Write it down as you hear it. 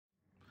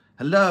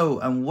Hello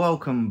and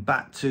welcome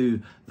back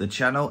to the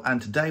channel, and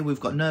today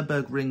we've got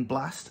Nürburgring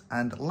Blast.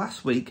 And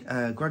last week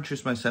Gran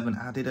Turismo 7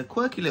 added a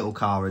quirky little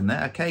car in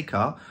there, a K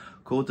car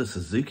called the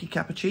Suzuki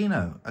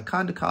Cappuccino, a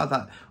kind of car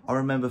that I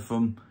remember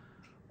from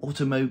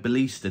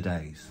Automobilista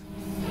days.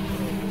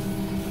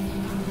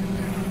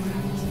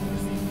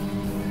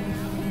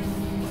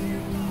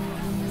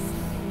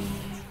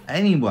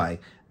 Anyway,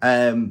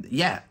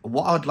 yeah,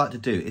 what I'd like to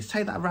do is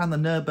take that around the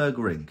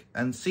Nürburgring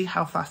and see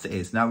how fast it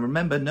is. Now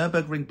remember,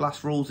 Nürburgring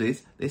Blast rules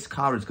is this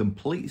car is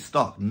completely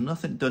stock,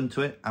 nothing done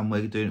to it, and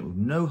we're doing it with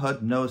no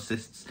HUD, no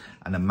assists,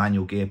 and a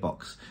manual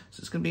gearbox. So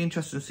it's going to be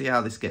interesting to see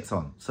how this gets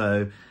on.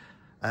 So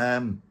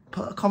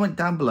put a comment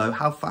down below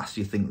how fast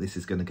you think this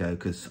is going to go,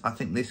 because I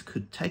think this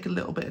could take a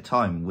little bit of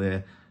time.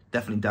 We're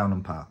definitely down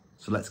on par.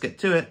 So let's get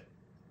to it.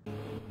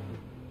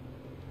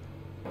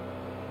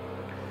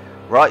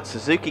 Right,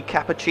 Suzuki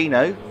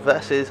Cappuccino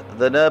versus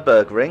the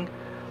Nürburgring.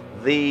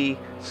 The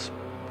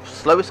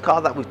slowest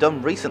car that we've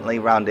done recently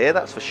around here,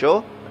 that's for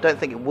sure. I don't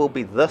think it will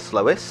be the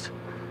slowest.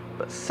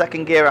 But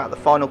second gear out the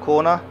final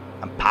corner,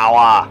 and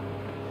power!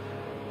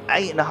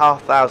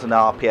 8,500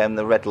 RPM,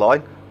 the red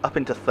line, up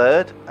into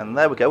third, and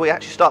there we go, we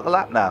actually start the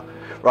lap now.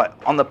 Right,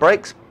 on the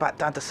brakes, back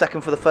down to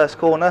second for the first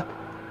corner.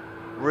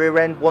 Rear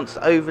end wants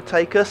to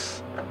overtake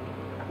us.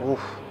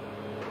 Oof,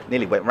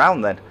 nearly went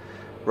round then.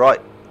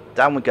 Right.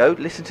 Down we go.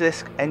 Listen to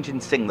this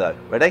engine sing though.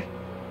 Ready?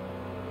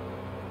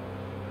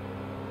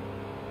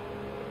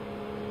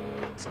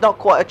 It's not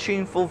quite a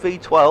tuneful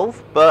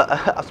V12, but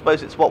I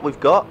suppose it's what we've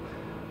got.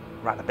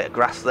 Ran a bit of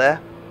grass there.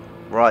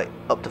 Right,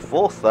 up to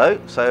fourth though,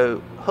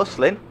 so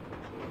hustling.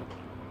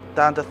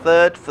 Down to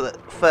third for the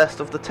first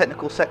of the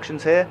technical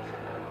sections here.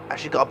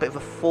 Actually got a bit of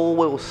a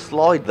four-wheel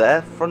slide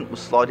there. Front was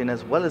sliding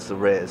as well as the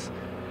rears.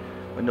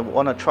 We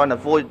want to try and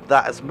avoid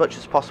that as much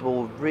as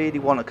possible. We really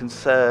want to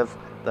conserve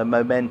the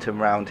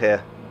momentum round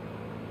here.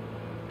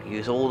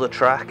 Use all the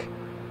track.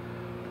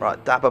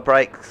 Right, dabber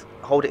brakes,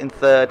 hold it in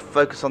third,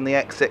 focus on the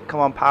exit, come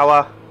on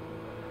power.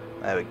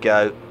 There we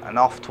go, and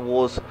off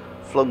towards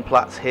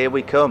Flungplatz, here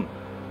we come.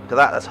 Look at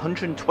that, that's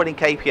 120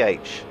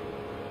 kph.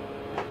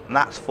 And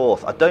that's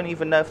fourth. I don't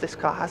even know if this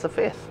car has a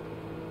fifth.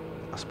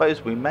 I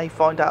suppose we may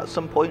find out at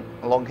some point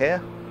along here,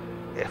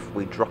 if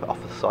we drop it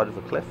off the side of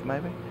the cliff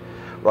maybe.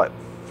 Right,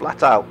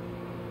 flat out,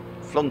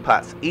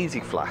 Flungplatz,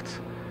 easy flat.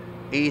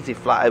 Easy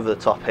flat over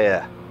the top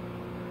here.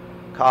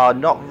 Car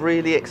not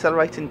really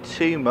accelerating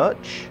too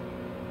much,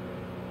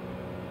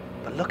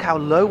 but look how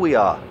low we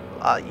are.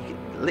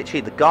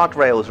 Literally the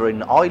guardrails are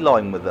in eye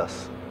line with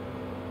us.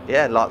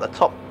 Yeah, like the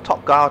top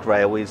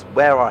guardrail is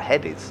where our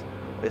head is.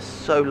 We're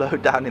so low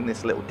down in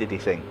this little diddy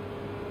thing.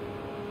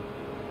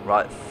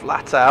 Right,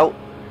 flat out.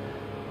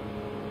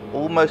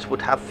 Almost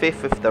would have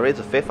fifth if there is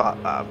a fifth.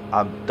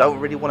 I don't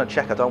really want to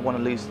check. I don't want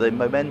to lose the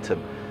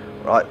momentum.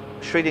 Right,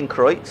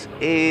 Schredenkreuz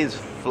is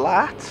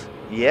flat.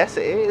 Yes,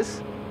 it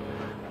is.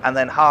 And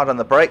then hard on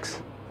the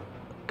brakes.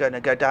 Going to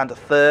go down to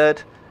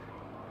third.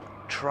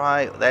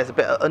 Try. There's a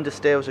bit of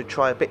understeer as we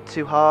try a bit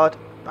too hard.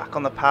 Back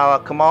on the power.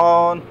 Come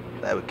on.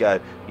 There we go.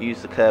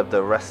 Use the curb to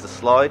arrest the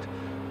slide.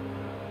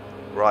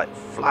 Right,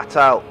 flat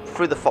out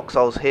through the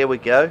foxholes. Here we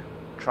go.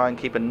 Try and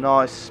keep a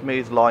nice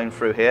smooth line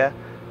through here.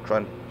 Try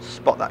and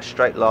spot that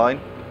straight line.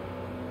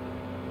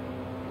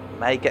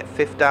 May get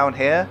fifth down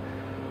here.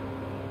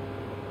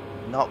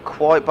 Not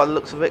quite by the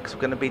looks of it, because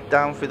we're going to be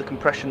down through the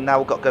compression now.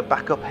 We've got to go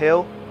back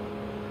uphill.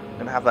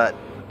 Going to have a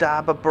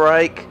dabber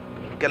brake.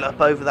 Get up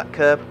over that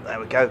curb. There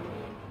we go.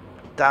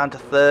 Down to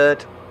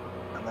third.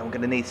 And then we're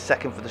going to need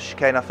second for the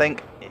chicane, I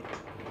think.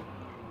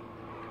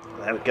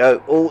 There we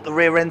go. Oh, the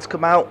rear ends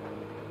come out.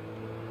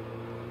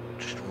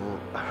 Just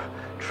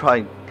try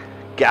and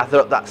gather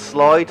up that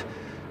slide.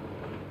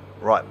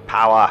 Right,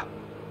 power.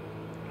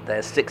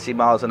 There's 60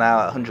 miles an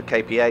hour at 100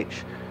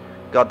 kph.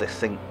 God, this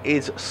thing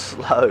is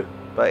slow.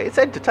 But it's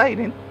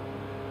entertaining.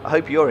 I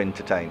hope you're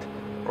entertained.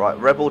 Right,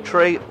 Rebel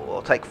Tree,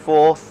 we'll take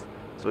fourth.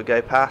 So we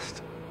go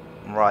past.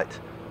 Right,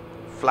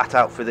 flat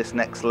out for this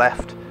next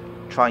left.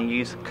 Try and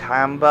use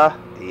camber.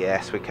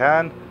 Yes, we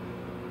can.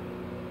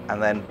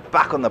 And then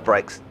back on the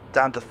brakes.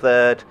 Down to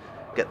third.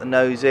 Get the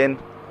nose in.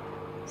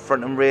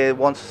 Front and rear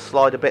wants to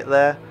slide a bit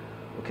there.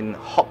 We can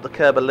hop the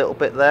curb a little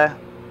bit there.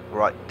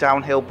 Right,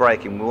 downhill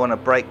braking. We want to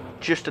brake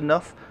just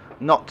enough.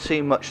 Not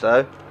too much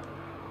though,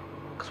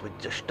 because we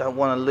just don't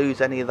want to lose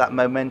any of that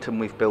momentum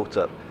we've built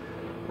up.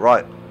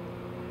 Right,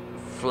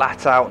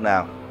 flat out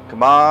now.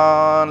 Come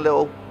on,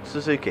 little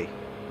Suzuki.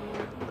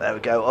 There we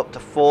go, up to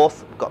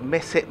fourth. We've got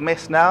miss, hit,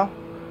 miss now.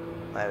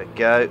 There we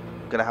go.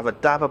 Going to have a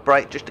dabber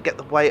brake just to get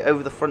the weight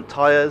over the front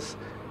tyres.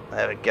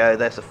 There we go,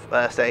 there's the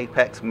first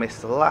apex.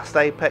 Missed the last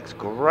apex,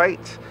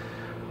 great.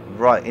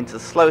 Right, into the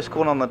slowest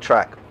corner on the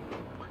track.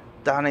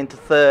 Down into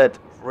third.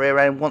 Rear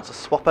end wants to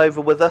swap over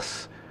with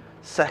us.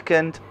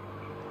 Second,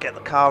 get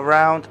the car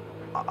round.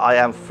 I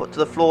am foot to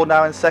the floor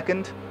now in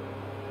second,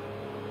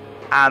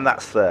 and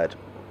that's third.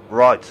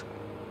 Right,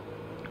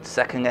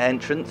 second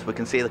entrance, we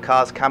can see the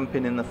cars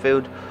camping in the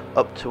field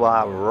up to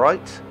our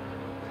right.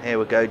 Here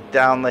we go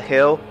down the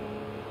hill.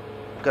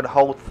 Going to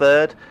hold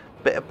third.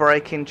 Bit of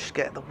braking, just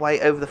get the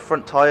weight over the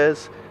front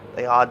tyres.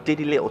 They are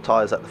diddy little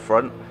tyres at the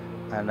front,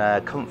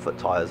 and comfort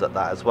tyres at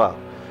that as well.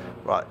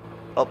 Right,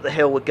 up the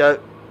hill we go.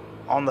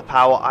 On the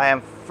power, I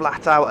am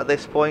flat out at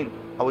this point.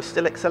 Are we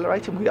still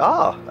accelerating? We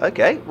are.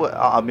 Okay, well,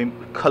 I mean,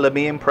 colour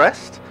me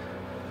impressed.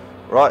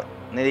 Right,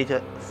 nearly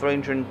to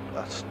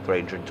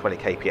 320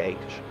 kph.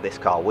 This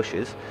car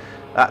wishes.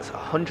 That's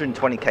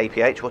 120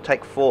 kph. We'll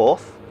take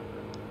fourth.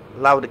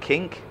 Louder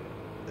kink,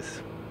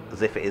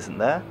 as if it isn't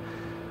there.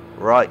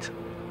 Right,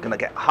 gonna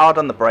get hard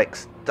on the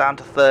brakes. Down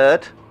to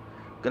third.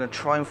 Gonna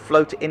try and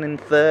float it in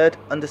third.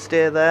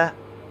 Understeer there.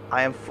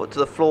 I am foot to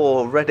the floor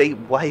already.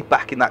 Way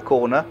back in that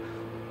corner.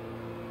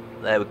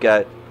 There we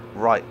go.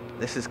 Right,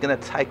 this is going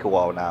to take a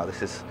while now.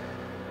 This is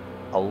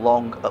a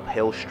long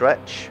uphill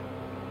stretch.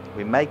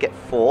 We may get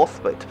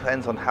fourth, but it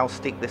depends on how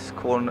steep this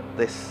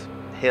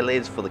hill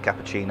is for the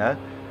Cappuccino.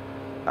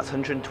 That's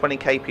 120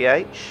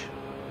 kph.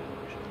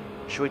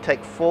 Should we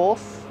take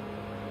fourth?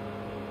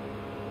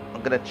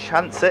 I'm going to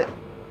chance it.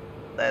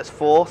 There's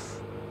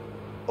fourth.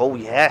 Oh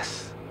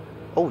yes.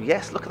 Oh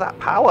yes, look at that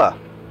power.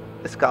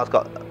 This car's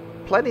got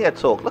plenty of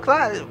torque. Look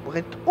at that.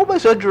 We're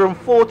almost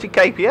 140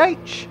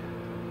 kph.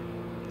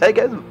 There you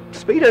go,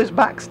 Speedo's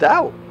maxed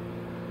out.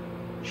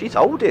 She's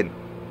holding.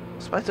 I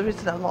suppose there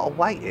isn't a lot of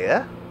weight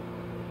here,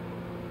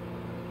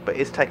 but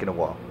it's taking a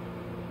while.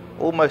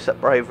 Almost at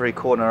Bravery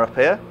corner up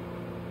here.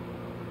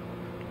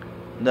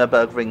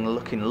 Nurburgring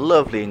looking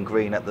lovely in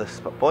green at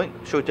this point.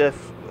 Should we do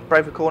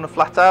Bravery corner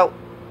flat out?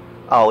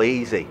 Oh,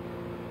 easy.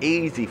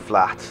 Easy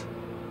flat.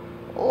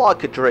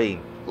 Like a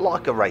dream.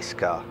 Like a race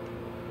car.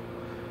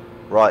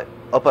 Right,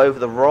 up over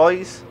the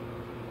rise.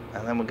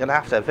 And then we're going to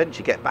have to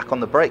eventually get back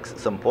on the brakes at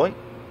some point.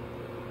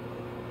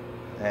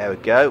 There we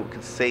go. We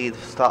can see the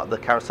start of the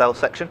carousel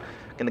section.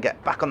 Going to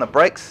get back on the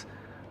brakes.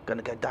 Going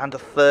to go down to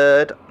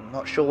third. I'm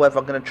not sure whether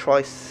I'm going to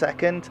try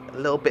second. A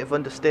little bit of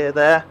understeer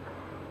there.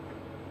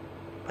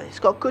 But it's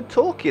got good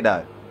torque, you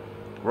know.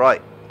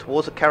 Right,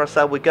 towards the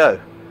carousel we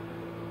go.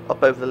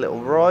 Up over the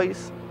little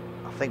rise.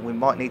 I think we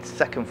might need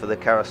second for the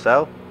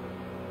carousel.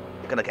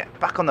 Going to get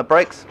back on the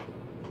brakes.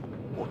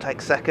 We'll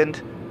take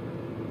second.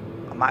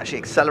 I'm actually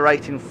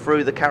accelerating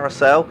through the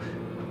carousel.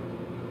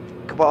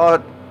 Come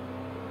on.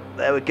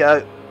 There we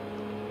go.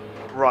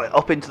 Right,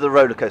 up into the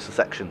roller coaster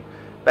section.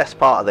 Best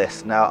part of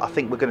this. Now, I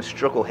think we're going to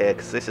struggle here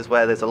because this is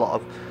where there's a lot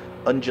of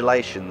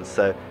undulations.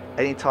 So,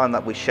 any time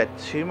that we shed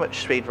too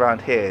much speed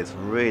around here is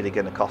really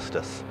going to cost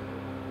us.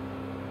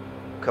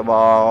 Come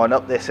on,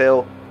 up this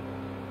hill.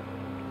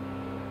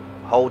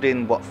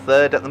 Holding, what,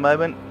 third at the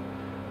moment?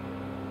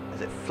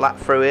 Is it flat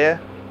through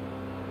here?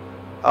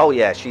 Oh,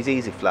 yeah, she's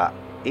easy flat.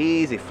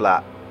 Easy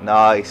flat.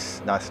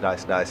 Nice, nice,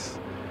 nice, nice.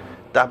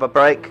 Dab a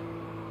brake.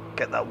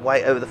 Get that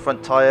weight over the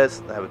front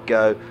tyres. There we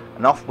go.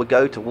 And off we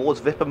go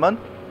towards Wipperman.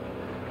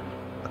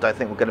 I don't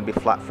think we're going to be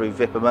flat through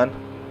Wipperman.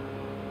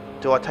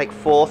 Do I take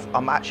fourth?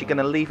 I'm actually going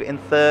to leave it in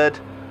third.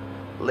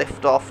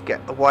 Lift off,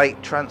 get the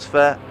weight,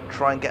 transfer.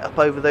 Try and get up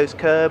over those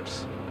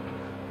curbs.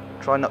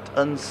 Try not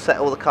to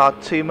unsettle the car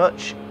too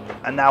much.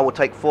 And now we'll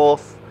take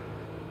fourth.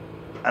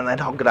 And then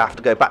I'm going to have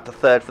to go back to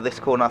third for this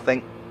corner, I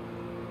think.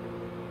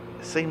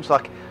 It seems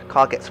like the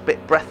car gets a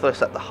bit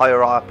breathless at the higher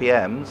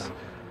RPMs.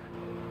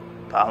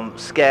 I'm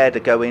scared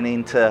of going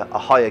into a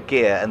higher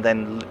gear and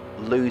then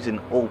losing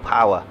all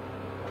power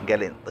and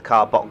getting the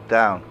car bogged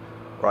down.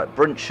 Right,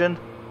 Brunchen.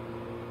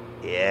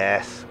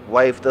 Yes,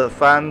 wave to the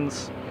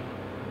fans.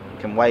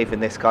 You can wave in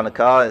this kind of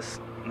car. It's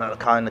not the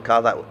kind of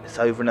car that it's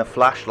over in a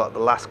flash like the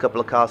last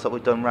couple of cars that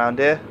we've done around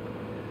here.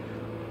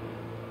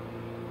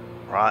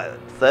 Right,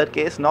 third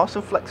gear is nice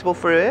and flexible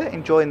through here.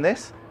 Enjoying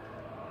this.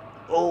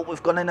 Oh,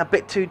 we've gone in a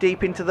bit too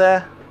deep into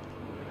there.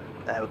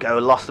 There we go,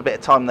 lost a bit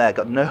of time there,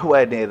 got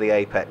nowhere near the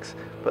apex.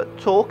 But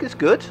torque is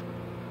good.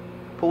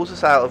 Pulls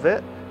us out of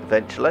it,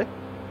 eventually.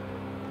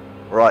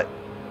 Right,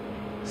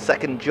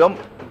 second jump.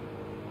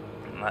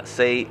 Let's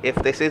see if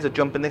this is a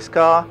jump in this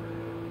car.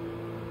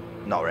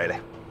 Not really.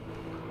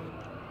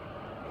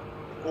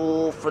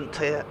 All front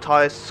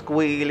tyres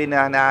squealing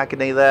in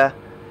agony there.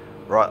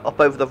 Right,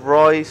 up over the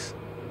rise.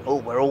 Oh,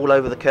 we're all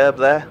over the curb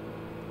there.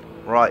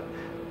 Right,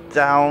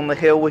 down the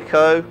hill we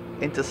go,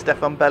 into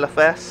Stefan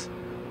Bellafes.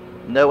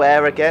 No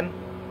air again,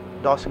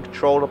 nice and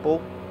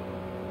controllable.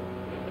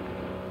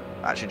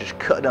 Actually just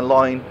cutting a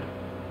line,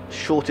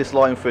 shortest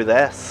line through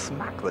there,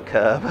 smack the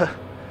curb.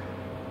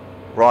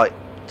 Right,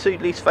 two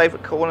least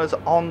favourite corners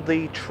on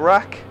the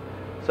track.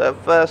 So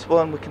first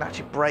one, we can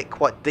actually brake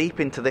quite deep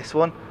into this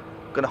one.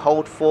 I'm going to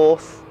hold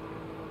fourth.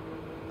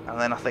 And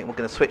then I think we're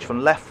going to switch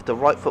from left to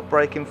right foot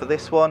braking for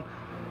this one.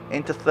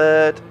 Into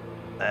third.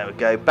 There we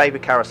go, baby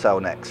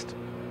carousel next.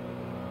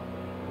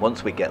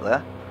 Once we get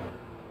there.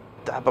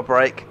 Dab a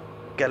brake.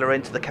 Get her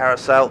into the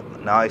carousel.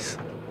 Nice.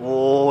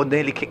 Oh,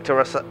 nearly kicked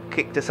us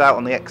out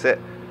on the exit.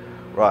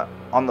 Right,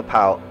 on the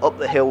power. Up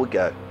the hill we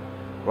go.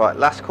 Right,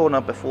 last corner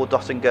before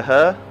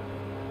Dossingerher.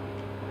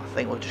 I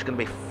think we're just going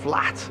to be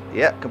flat.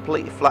 Yeah,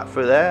 completely flat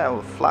through there. And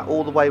we're flat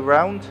all the way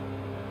round.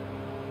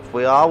 If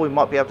we are, we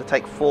might be able to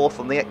take fourth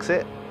on the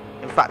exit.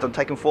 In fact, I'm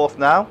taking fourth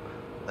now.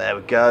 There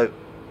we go.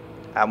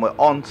 And we're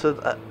on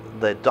to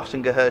the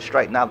Dottinger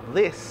straight. Now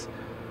this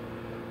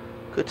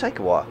could take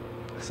a while,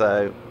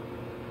 so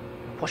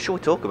what should we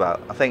talk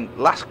about? I think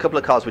last couple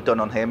of cars we've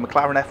done on here,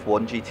 McLaren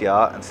F1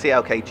 GTR and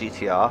CLK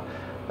GTR,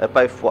 they're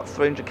both what,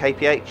 300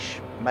 kph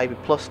maybe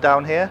plus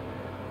down here.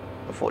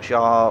 Unfortunately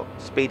our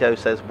speedo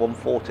says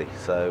 140,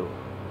 so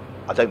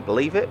I don't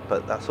believe it,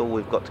 but that's all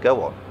we've got to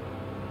go on.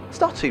 It's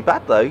not too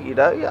bad though, you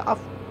know. Yeah,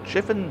 I've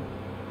driven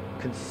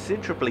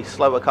considerably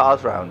slower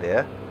cars around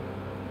here.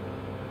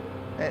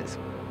 It's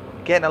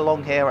getting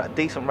along here at a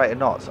decent rate of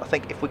knots. I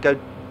think if we go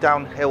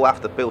downhill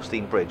after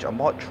Bilstein Bridge, I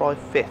might try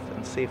 5th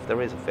and see if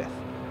there is a 5th.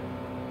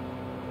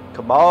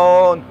 Come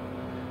on!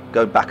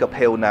 Going back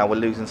uphill now, we're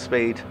losing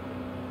speed.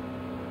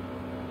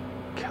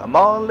 Come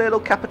on, little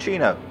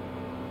cappuccino.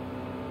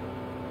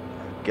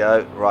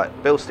 Go.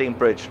 Right, Bilstein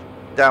Bridge,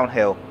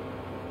 downhill.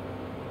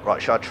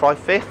 Right, shall I try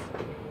 5th?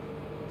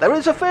 There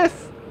is a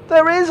 5th!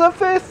 There is a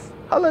 5th!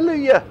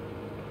 Hallelujah!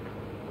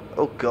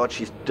 Oh god,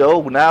 she's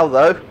dull now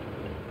though.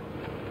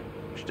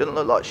 She doesn't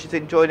look like she's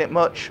enjoying it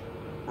much.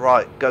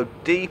 Right, go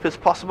deep as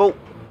possible.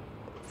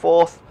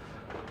 4th,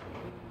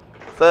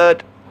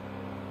 3rd,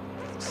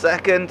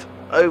 2nd,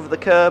 over the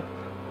curb.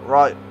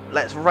 Right,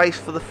 let's race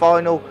for the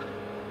final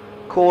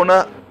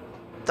corner.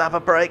 Dab a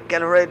brake,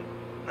 get her in.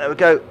 There we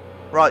go.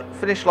 Right,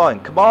 finish line,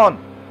 come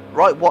on.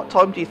 Right, what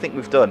time do you think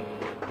we've done?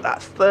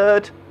 That's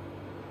 3rd.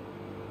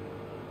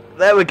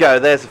 There we go,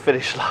 there's the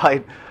finish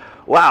line.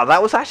 Wow,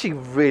 that was actually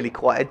really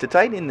quite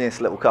entertaining, this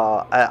little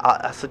car.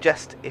 I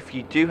suggest if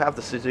you do have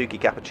the Suzuki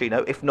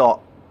Cappuccino, if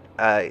not,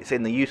 it's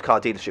in the used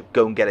car dealership,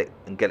 go and get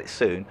it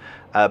soon.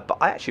 But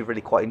I actually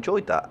really quite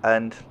enjoyed that,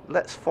 and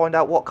let's find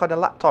out what kind of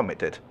lap time it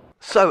did.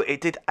 So it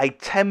did a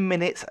 10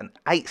 minutes and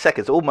 8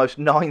 seconds, almost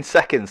 9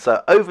 seconds,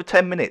 so over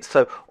 10 minutes,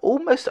 so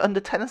almost under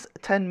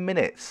 10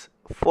 minutes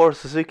for a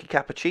Suzuki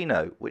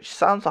Cappuccino, which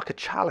sounds like a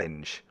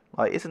challenge.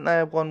 Like, isn't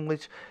there one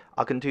which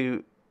I can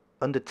do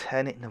under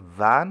 10 in a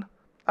van?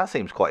 That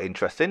seems quite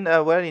interesting.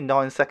 We're only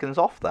 9 seconds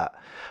off that.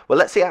 Well,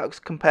 let's see how it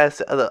compares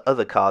to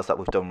other cars that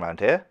we've done around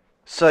here.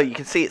 So you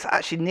can see it's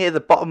actually near the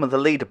bottom of the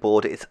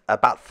leaderboard. It's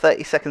about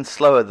 30 seconds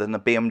slower than the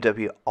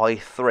BMW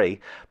i3,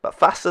 but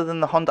faster than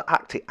the Honda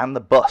Active and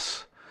the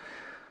Bus.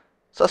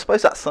 So I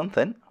suppose that's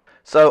something.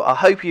 So I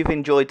hope you've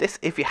enjoyed this.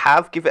 If you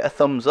have, give it a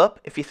thumbs up.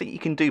 If you think you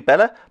can do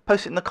better,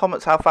 post it in the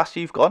comments how fast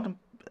you've gone.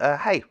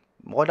 Hey,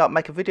 why not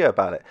make a video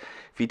about it?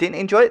 If you didn't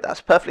enjoy it,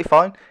 that's perfectly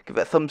fine. Give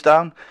it a thumbs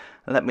down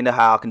and let me know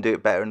how I can do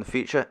it better in the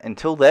future.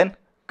 Until then,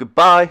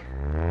 goodbye.